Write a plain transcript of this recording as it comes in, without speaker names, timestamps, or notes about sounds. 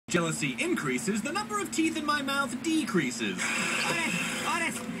Jealousy increases, the number of teeth in my mouth decreases.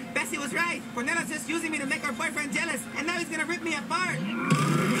 Honest, Bessie was right. Prunella's just using me to make her boyfriend jealous, and now he's gonna rip me apart.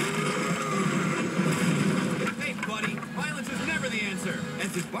 Hey, buddy, violence is never the answer,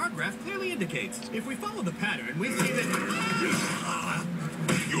 as this bar graph clearly indicates. If we follow the pattern, we see that...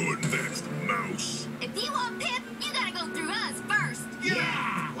 You're next, mouse. If you want Pip, you gotta go through us first.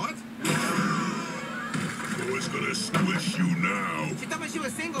 Yeah! What? Thor's gonna squish you now. She told me she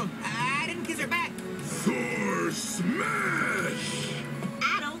was single. I didn't kiss her back. Thor smash!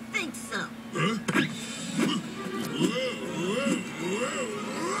 I don't think so. Huh?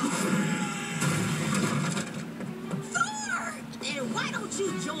 Thor! And why don't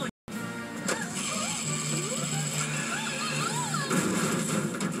you join?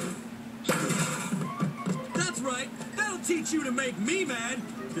 That's right. That'll teach you to make me mad,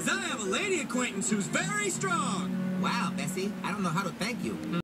 because I have a lady acquaintance who's very strong. Wow, Bessie, I don't know how to thank you.